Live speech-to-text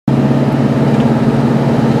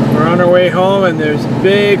our way home, and there's a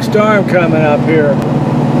big storm coming up here.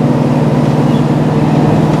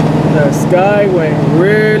 The sky went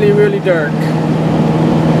really, really dark.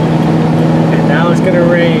 And now it's gonna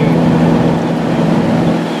rain.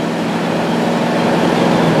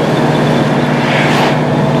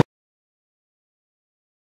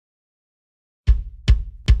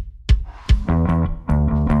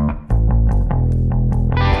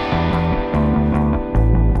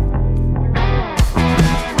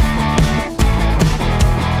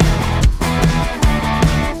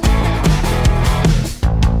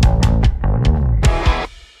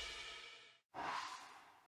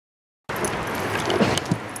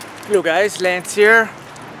 Hello guys, Lance here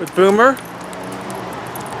with Boomer,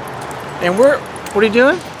 and what are you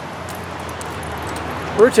doing?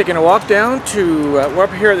 We're taking a walk down to, we're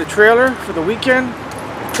up here at the trailer for the weekend.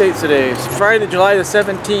 What day is today? It's Friday, July the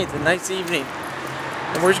 17th, a nice evening.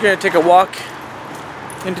 And we're just going to take a walk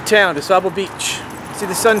into town to Sabo Beach, see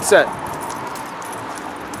the sunset.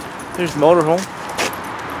 There's the motorhome.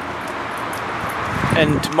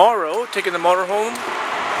 And tomorrow, taking the motorhome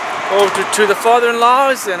over to the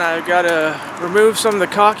father-in-law's, and I've got to remove some of the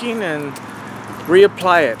caulking and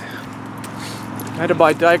reapply it. I had to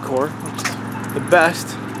buy Dicor, the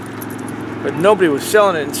best, but nobody was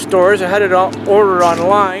selling it in stores. I had it ordered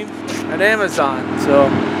online at Amazon, so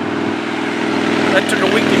that took a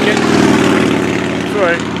week to get.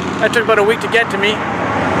 Sorry, that took about a week to get to me.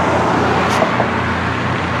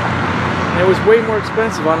 And it was way more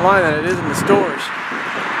expensive online than it is in the stores.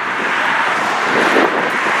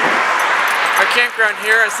 Campground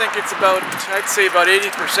here, I think it's about, I'd say about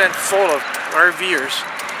 80% full of RVers.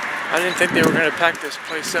 I didn't think they were going to pack this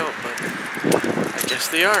place out, but I guess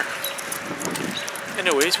they are.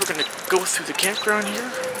 Anyways, we're going to go through the campground here,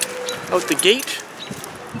 out the gate,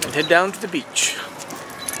 and head down to the beach.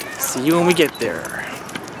 See you when we get there.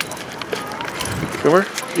 Boomer,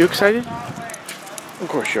 you excited? Of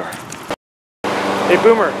course you are. Hey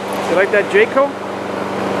Boomer, you like that Jayco?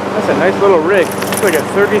 That's a nice little rig. It's like a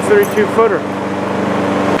 30-32 footer.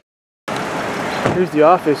 Here's the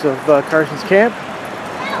office of Carson's Camp.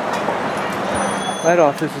 That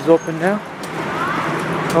office is open now.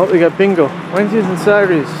 Oh, they got bingo. Wednesdays and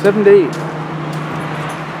Saturdays, 7 to 8.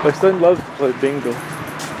 My son loves to play bingo.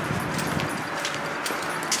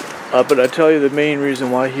 But I tell you the main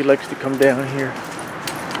reason why he likes to come down here.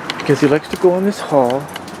 Because he likes to go in this hall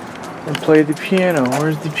and play the piano.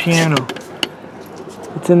 Where's the piano?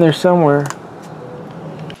 It's in there somewhere.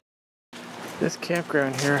 This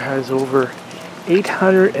campground here has over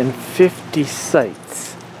 850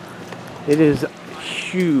 sites. It is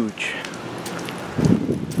huge.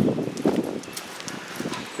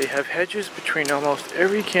 They have hedges between almost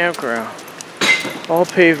every campground. All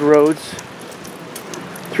paved roads.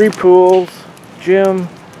 3 pools, gym.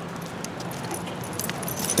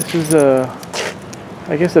 This is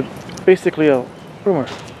I guess basically a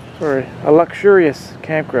luxurious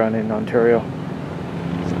campground in Ontario.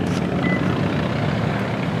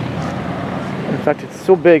 In fact, it's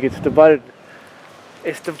so big, it's divided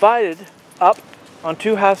up on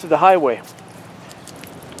 2 halves of the highway.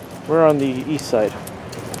 We're on the east side.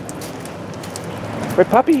 Right,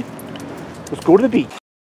 puppy? Let's go to the beach.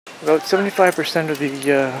 About 75% of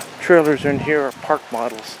the trailers in here are park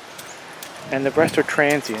models, and the rest are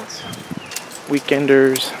transients,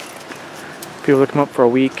 weekenders, people that come up for a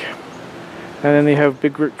week, and then they have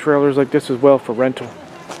big trailers like this as well for rental.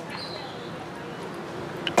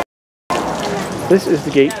 This is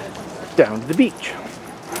the gate down to the beach.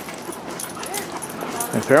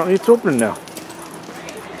 And apparently it's open now.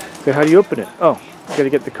 Okay, how do you open it? Oh, you gotta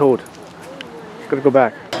get the code. Gotta go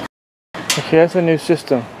back. Okay, that's a new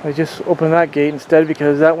system. I just opened that gate instead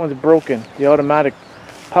because that one's broken. The automatic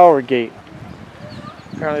power gate.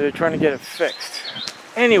 Apparently they're trying to get it fixed.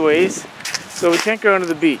 Anyways, so we can't go into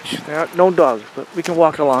the beach. No dogs, but we can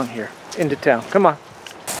walk along here into town. Come on.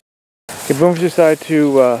 Okay, Boomer's decided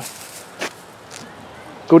to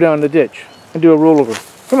go down the ditch and do a rollover.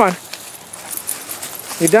 Come on.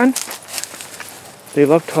 You done? They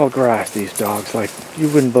love tall grass, these dogs, like you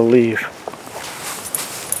wouldn't believe.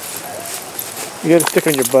 You got a stick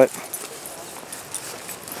on your butt.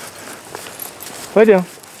 Lie down.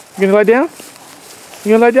 You gonna lie down?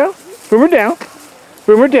 You gonna lie down? Boomer down.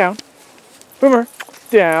 Boomer down. Boomer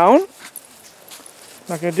down.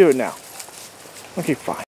 Not gonna do it now. Okay,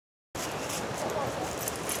 fine.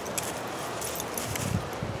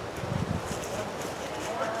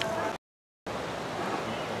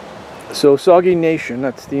 So Soggy Nation,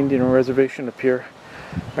 that's the Indian reservation up here,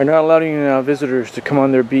 are not allowing visitors to come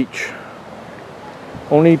on their beach.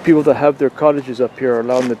 Only people that have their cottages up here are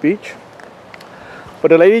allowed on the beach. But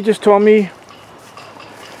the lady just told me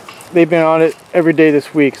they've been on it every day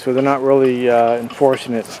this week, so they're not really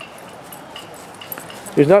enforcing it.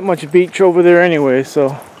 There's not much beach over there anyway,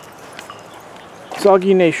 so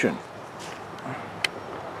Soggy Nation.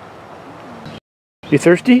 You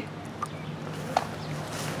thirsty?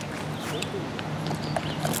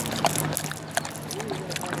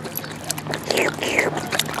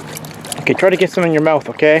 Okay, try to get some in your mouth,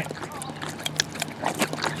 okay?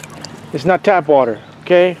 It's not tap water,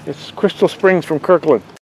 okay? It's Crystal Springs from Kirkland.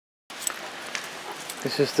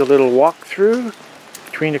 This is the little walk-through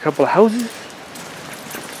between a couple of houses.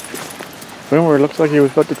 Boomer looks like he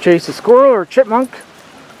was about to chase a squirrel or a chipmunk,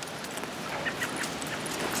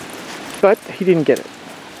 but he didn't get it.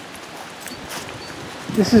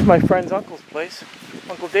 This is my friend's uncle's place,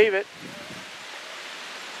 Uncle David.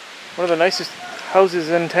 One of the nicest houses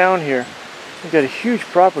in town here. He's got a huge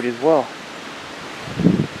property as well.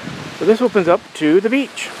 So this opens up to the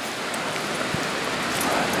beach.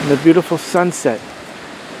 And the beautiful sunset.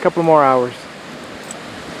 A couple more hours.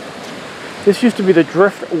 This used to be the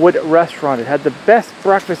Driftwood restaurant. It had the best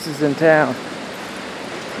breakfasts in town.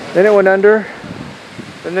 Then it went under.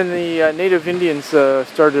 And then the native Indians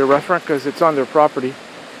started a restaurant because it's on their property.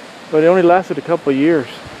 But it only lasted a couple of years.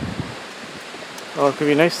 Oh, it's going to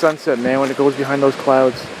be a nice sunset, man, when it goes behind those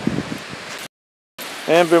clouds.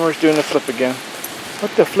 And Boomer's doing the flip again.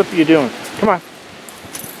 What the flip are you doing? Come on.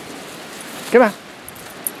 Come on.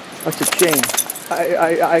 That's a chain.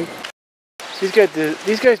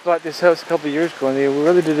 These guys bought this house a couple of years ago and they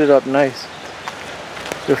really did it up nice.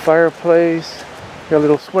 The fireplace, got a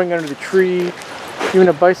little swing under the tree, even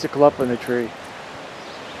a bicycle up on the tree.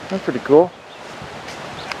 That's pretty cool.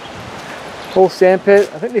 Whole sand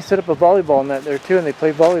pit. I think they set up a volleyball net there too and they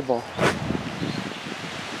play volleyball.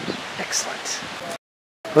 Excellent.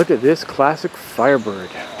 Look at this classic Firebird.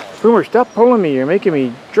 Boomer, stop pulling me. You're making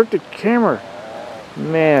me jerk the camera.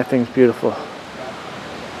 Man, that thing's beautiful.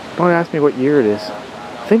 Don't ask me what year it is.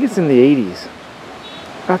 I think it's in the 80s.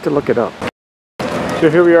 I have to look it up. So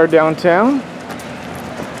here we are downtown.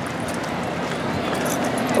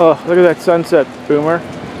 Oh, look at that sunset, Boomer.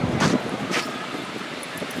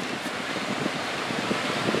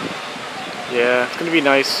 Yeah, it's gonna be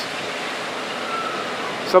nice.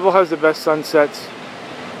 Subwell has the best sunsets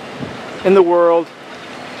in the world.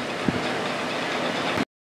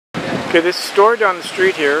 Okay, this store down the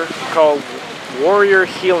street here called Warrior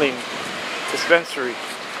Healing Dispensary.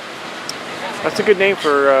 That's a good name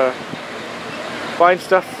for buying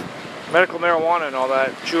stuff, medical marijuana and all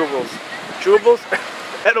that, chewables. Chewables?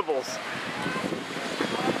 Edibles.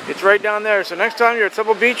 It's right down there, so next time you're at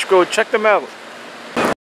Subwell Beach, go check them out.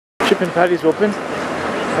 Chip and Patty's open.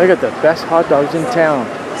 They got the best hot dogs in town.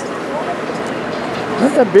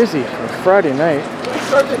 Not that busy for Friday night.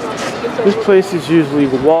 This place is usually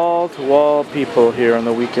wall-to-wall people here on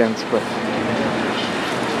the weekends, but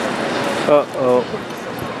uh-oh.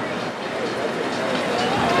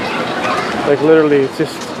 Like literally, it's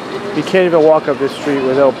just, you can't even walk up this street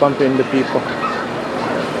without bumping into people.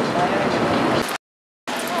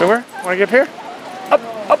 Boomer, wanna get up here? Up,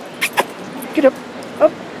 up, get up,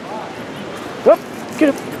 up, up, get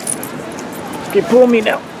up. Okay, pull me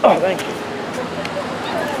now. Oh, thank you.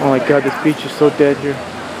 Oh my god, this beach is so dead here.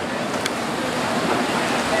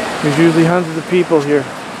 There's usually hundreds of people here.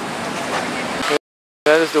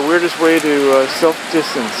 That is the weirdest way to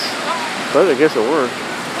self-distance. But I guess it worked.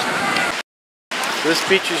 This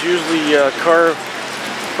beach is usually car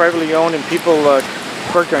privately owned and people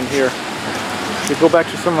park on here. If you go back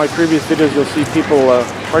to some of my previous videos, you'll see people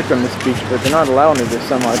parked on this beach, but they're not allowing it this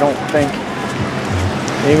summer, I don't think.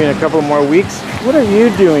 Maybe in a couple more weeks. What are you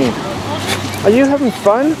doing? Are you having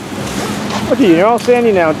fun? Look at you, you're all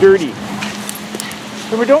sandy now, dirty.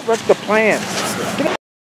 Remember, don't wreck the plants.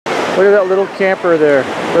 Look at that little camper there,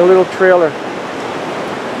 the little trailer.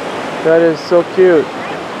 That is so cute.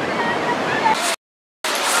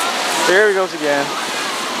 There he goes again.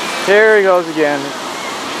 There he goes again.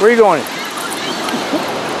 Where are you going?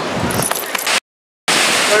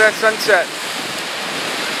 Look at that sunset.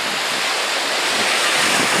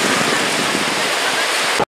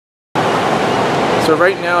 So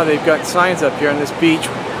right now they've got signs up here on this beach,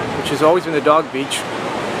 which has always been the dog beach,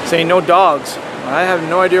 saying no dogs. I have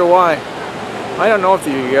no idea why. I don't know if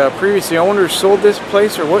the previous owners sold this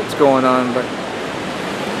place or what's going on, but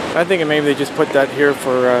I'm thinking maybe they just put that here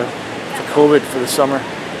for COVID for the summer.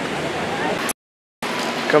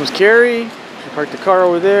 Comes Carrie. She parked the car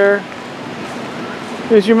over there.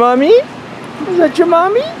 Is your mommy? Is that your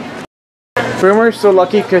mommy? Boomer's so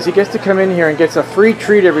lucky because he gets to come in here and gets a free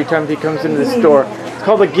treat every time he comes into the store. It's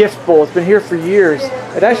called a gift bowl. It's been here for years.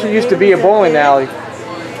 It actually used to be a bowling alley.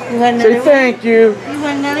 You want another Say thank you. You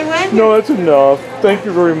want another one? No, that's enough. Thank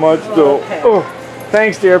you very much, though. Okay. Oh,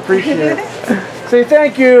 thanks, dear. Appreciate it. Say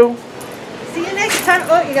thank you. See you next time.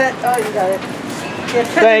 Oh, you got it. Yeah,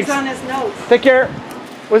 Thanks. on his nose. Take care.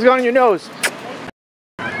 What's going on your nose?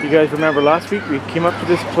 You guys remember last week we came up to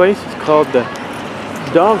this place. It's called the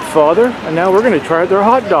Dog Father, and now we're going to try their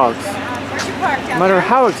hot dogs. No matter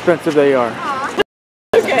how expensive they are.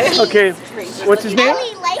 Okay. What's his name?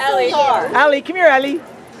 Allie, come here, Allie.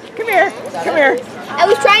 Come here. Come here. I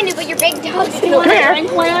was trying to, but your big dog's in Come here.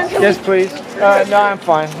 Yes, please. No, I'm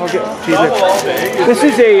fine. We'll get This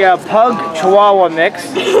is a pug chihuahua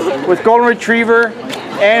mix with golden retriever,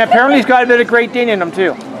 and apparently he's got a bit of Great Dane in him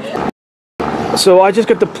too. So I just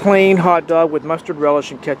got the plain hot dog with mustard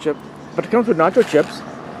relish and ketchup, but it comes with nacho chips.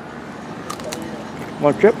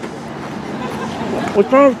 Want a chip?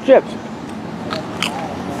 What's wrong with chips?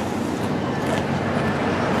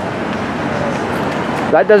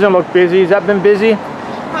 That doesn't look busy. Has that been busy?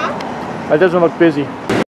 Huh? That doesn't look busy.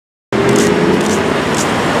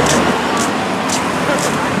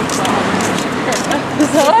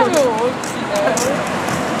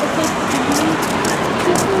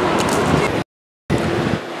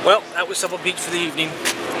 Well, that was Supple Beach for the evening.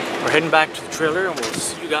 We're heading back to the trailer, and we'll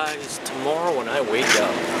see you guys tomorrow when I wake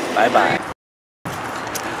up. Bye-bye.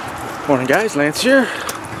 Morning, guys. Lance here.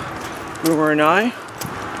 Boomer and I,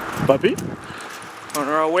 Bubby, on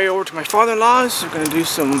our way over to my father-in-law's. We're going to do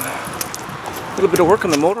a little bit of work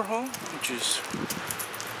on the motorhome, which is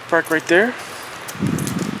parked right there.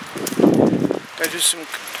 Got to do some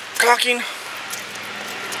caulking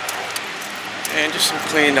and just some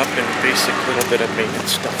cleaning up and basic little bit of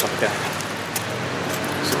maintenance, stuff like that.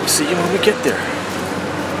 So we'll see you when we get there.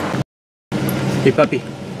 Hey puppy,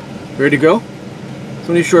 ready to go? It's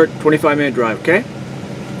only a short 25-minute drive, okay?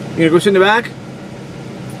 You gonna go sit in the back?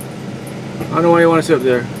 I don't know why you want to sit up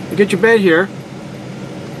there. You get your bed here.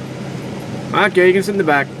 Okay, you can sit in the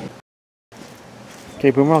back.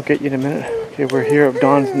 Okay, Boomer, I'll get you in a minute. Okay, we're here at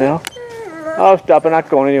Dawn's now. Oh, stop, I'm not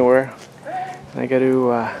going anywhere. I got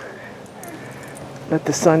to let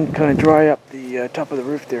the sun kind of dry up the top of the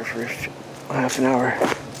roof there for half an hour,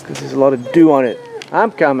 because there's a lot of dew on it.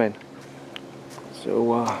 I'm coming.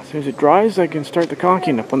 So as soon as it dries, I can start the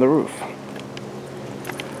caulking up on the roof.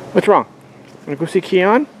 What's wrong? Wanna go see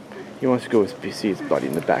Keon? He wants to go see his buddy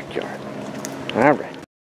in the backyard. Alright.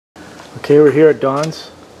 Okay, we're here at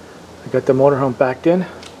Dawn's. I got the motorhome backed in.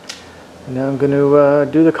 And now I'm going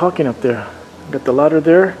to do the caulking up there. Got the ladder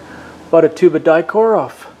there. Bought a tube of Dicor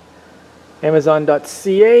off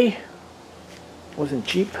Amazon.ca. Wasn't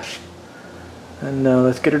cheap. And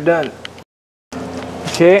let's get her done.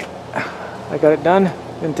 Okay, I got it done.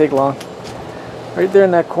 Didn't take long. Right there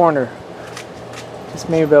in that corner. Just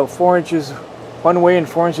maybe about 4 inches one way and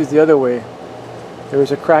 4 inches the other way. There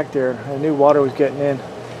was a crack there. I knew water was getting in.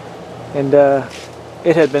 And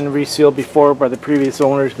it had been resealed before by the previous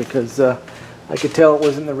owners, because I could tell it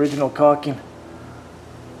wasn't the original caulking.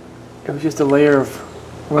 It was just a layer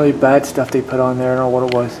of really bad stuff they put on there. I don't know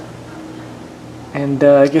what it was. And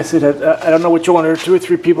I guess it had, I don't know which owner, 2 or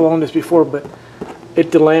 3 people owned this before, but it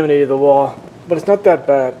delaminated the wall. But it's not that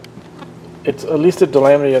bad. It's at least it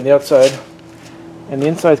delaminated on the outside. And the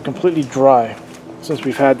inside is completely dry since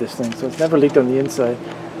we've had this thing. So it's never leaked on the inside.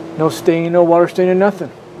 No stain, no water stain, or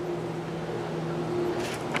nothing.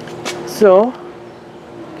 So,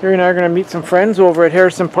 Carrie and I are going to meet some friends over at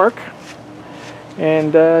Harrison Park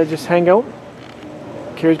and just hang out.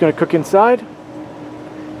 Carrie's going to cook inside.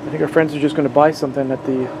 I think our friends are just going to buy something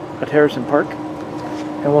at Harrison Park,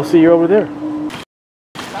 and we'll see you over there.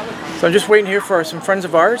 So I'm just waiting here for some friends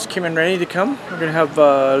of ours, Kim and Rennie, to come. We're going to have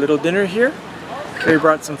a little dinner here. Carrie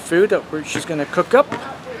brought some food that she's going to cook up. I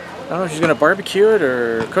don't know if she's going to barbecue it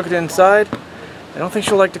or cook it inside. I don't think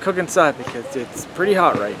she'll like to cook inside because it's pretty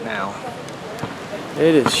hot right now.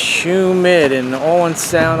 It is humid in Owen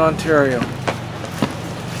Sound, Ontario.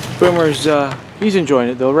 Boomer's, he's enjoying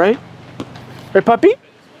it though, right? Right, puppy?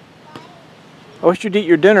 I wish you'd eat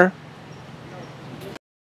your dinner.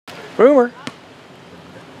 Boomer.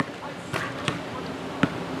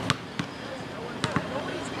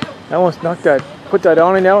 I almost knocked that, put that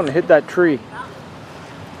awning out and hit that tree.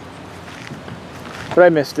 But I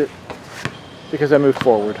missed it because I moved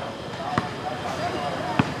forward.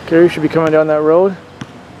 Carrie should be coming down that road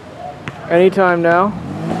anytime now.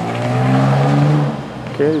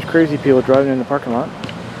 Okay, there's crazy people driving in the parking lot.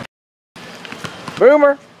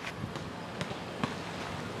 Boomer!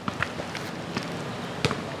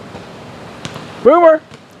 Boomer!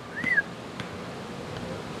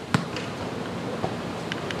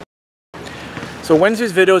 So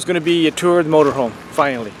Wednesday's video is going to be a tour of the motorhome,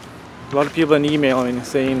 finally. A lot of people have been emailing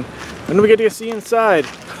saying, when do we get to see inside?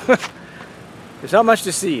 There's not much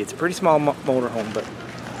to see. It's a pretty small motorhome, but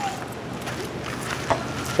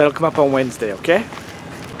that'll come up on Wednesday, okay?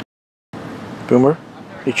 Boomer,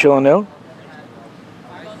 you chilling out?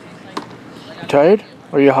 You tired?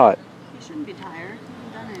 Or are you hot? You shouldn't be tired.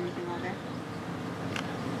 You haven't done anything all day.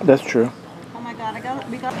 That's true. Oh my God,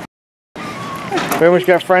 we got. Boomer's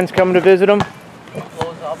got friends coming to visit him.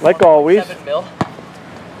 Like always.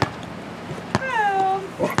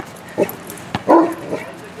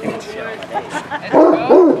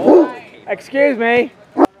 Excuse me.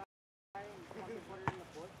 I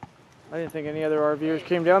didn't think any other RVers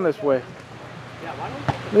came down this way.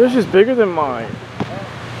 This is bigger than mine.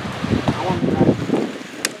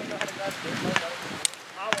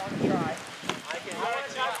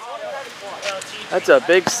 That's a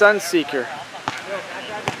big Sunseeker.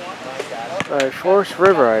 By Forest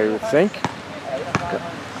River, I would think.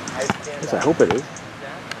 Yes, I hope it is.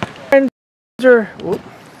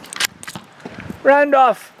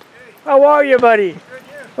 Randolph, how are you, buddy?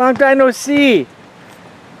 Long time no see.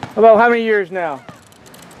 About how many years now?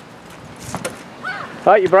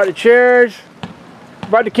 Oh, you brought the chairs.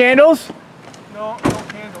 Brought the candles? No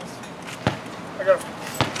candles. I got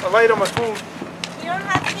a light on my phone. You don't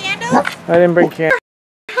have candles? I didn't bring candles.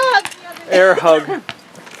 Air hug.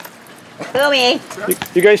 Boomy.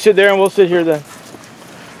 You guys sit there and we'll sit here then.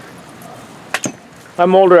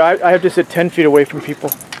 I'm older. I have to sit 10 feet away from people.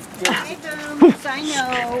 Hi, Booms. I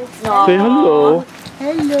know. Say hello.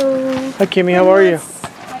 Hello. Hi, Kimmy. How are you?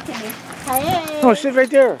 Hi, Kimmy. Hey. Oh, sit right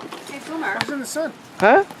there. Hey, Boomer. I was in the sun.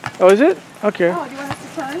 Huh? Oh, is it? Okay. Oh, do you want us to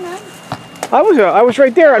turn then? I was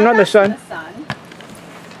right there. I'm not in the sun. Yeah,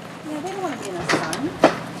 they don't want to be in the sun.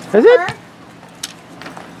 Is it?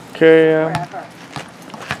 Okay. Forever.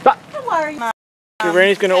 How are you?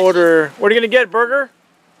 Rainey's gonna order. What are you gonna get? Burger?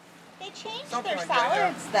 They changed their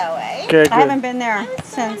salads though, eh? Okay, good. I haven't been there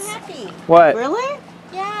since. What? Really?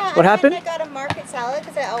 Yeah. What happened? I got a market salad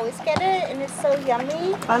because I always get it and it's so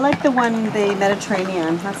yummy. I like the one, the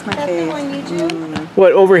Mediterranean. That's my That's the favorite. one you do?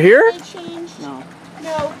 What, over here? They changed. No.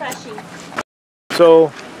 No, freshie.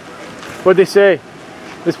 So, what'd they say?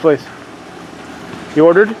 This place. You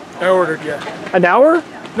ordered? I ordered, yeah. An hour?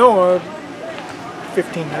 No,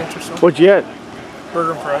 15 minutes or so. What'd you get?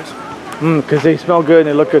 Burger and fries. Because they smell good and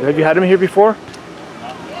they look good. Have you had them here before?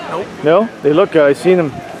 Nope. No? They look good. I've seen them.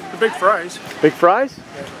 The big fries. Big fries?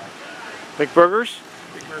 Yeah. Big burgers?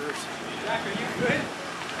 Big burgers.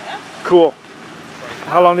 Cool.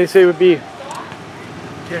 How long do they say it would be?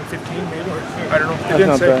 10, 15 maybe. Or, I don't know. They That's didn't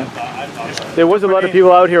not say. bad. There was a lot of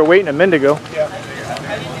people out here waiting a minute ago. Yeah.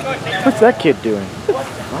 What's that kid doing?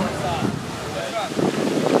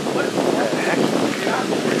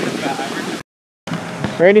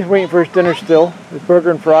 Randy's waiting for his dinner still. His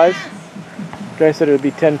burger and fries. Guy said it would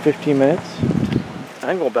be 10-15 minutes.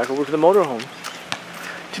 I'm going back over to the motorhome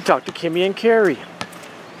to talk to Kimmy and Carrie.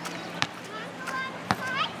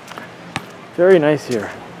 Very nice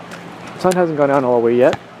here. The sun hasn't gone down all the way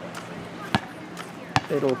yet.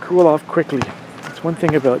 It'll cool off quickly. That's one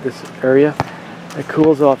thing about this area. It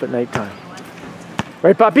cools off at nighttime.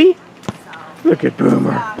 Right, puppy? Look at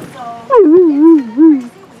Boomer.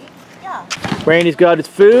 Randy's got his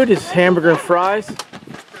food, his hamburger and fries.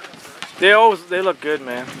 They look good,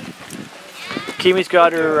 man. Kimmy's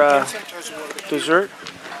got her dessert.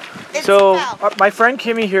 So my friend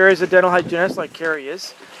Kimmy here is a dental hygienist like Carrie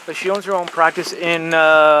is, but she owns her own practice in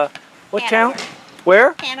what town?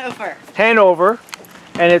 Where? Hanover. Hanover,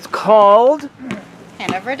 and it's called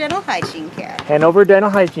Hanover Dental Hygiene Care. Hanover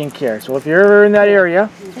Dental Hygiene Care. So if you're ever in that area,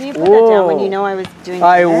 Can you put that down when you know I was doing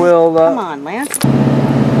I dinner? will. Come on, Lance.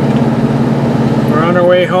 We're on our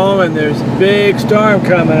way home, and there's a big storm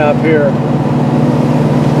coming up here.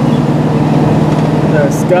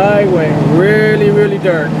 The sky went really, really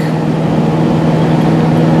dark,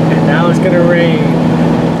 and now it's gonna rain.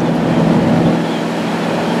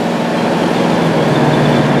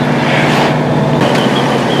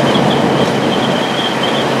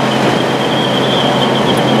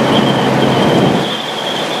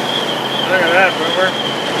 Look at that, Boomer.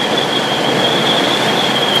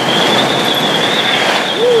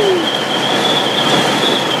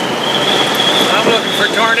 I'm looking for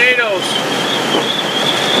tornadoes.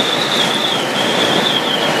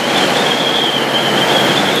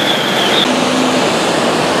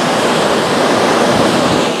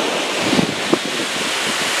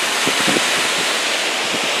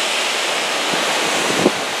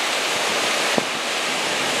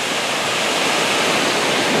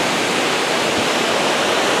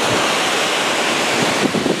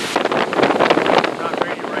 Not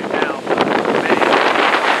ready right now, but man.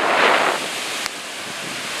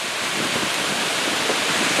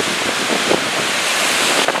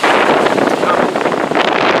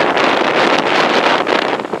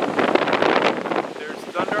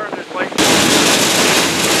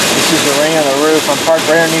 This is the rain on the roof. I'm parked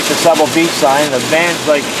right underneath the Sabo Beach sign. The van's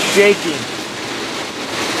like shaking.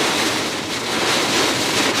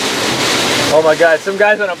 Oh my God, some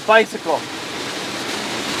guy's on a bicycle.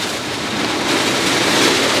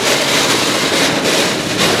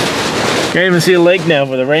 Can't even see a lake now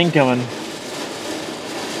with the rain coming.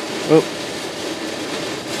 Oh.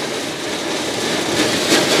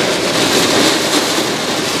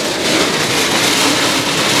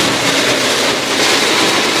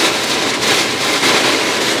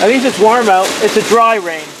 At least it's warm out. It's a dry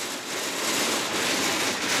rain.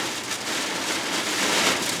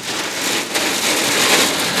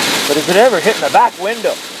 But if it ever hit in the back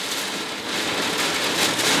window.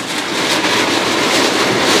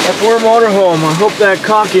 That's our motorhome. I hope that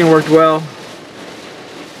caulking worked well.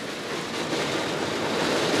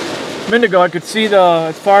 A minute ago I could see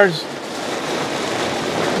as far as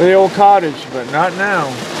the old cottage, but not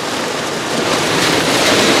now.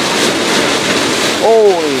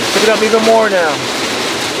 Holy, pick it up even more now.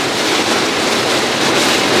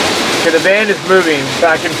 Okay, the van is moving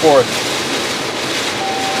back and forth.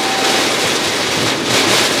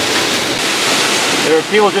 There were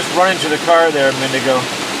people just running to the car there a minute ago.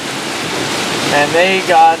 And they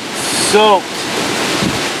got soaked.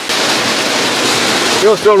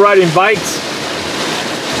 People still riding bikes.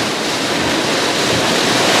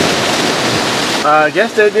 I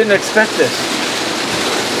guess they didn't expect this.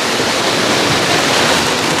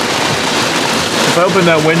 If I opened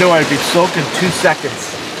that window, I'd be soaked in 2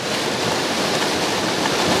 seconds.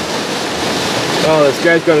 Oh, this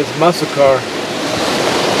guy's got his muscle car.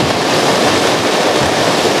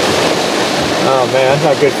 Oh man, that's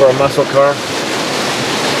not good for a muscle car.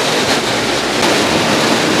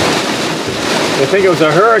 They think it was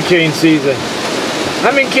a hurricane season.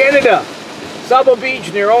 I'm in Canada, Sabo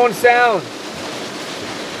Beach near Owen Sound.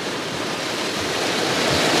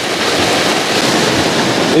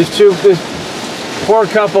 This poor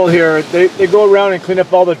couple here, they go around and clean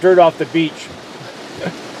up all the dirt off the beach.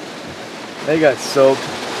 They got soaked.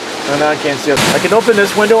 Oh, now I can't see it. I can open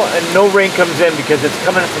this window and no rain comes in because it's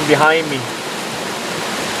coming from behind me.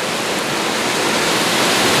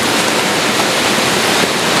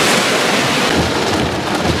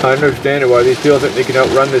 I understand why these people think they can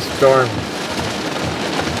outrun this storm.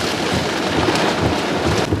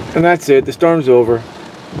 And that's it, the storm's over.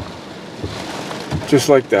 Just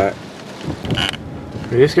like that.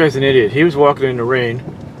 This guy's an idiot. He was walking in the rain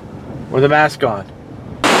with a mask on.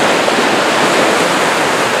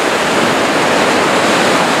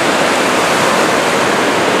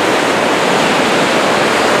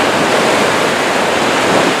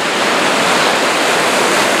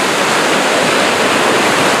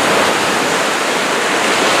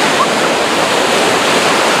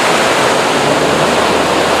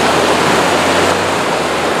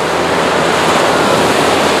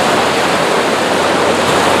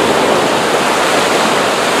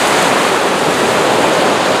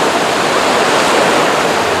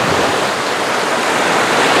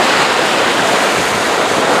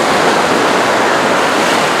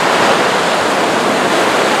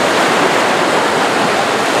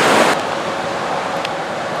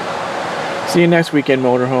 See you next weekend,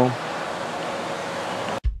 motorhome.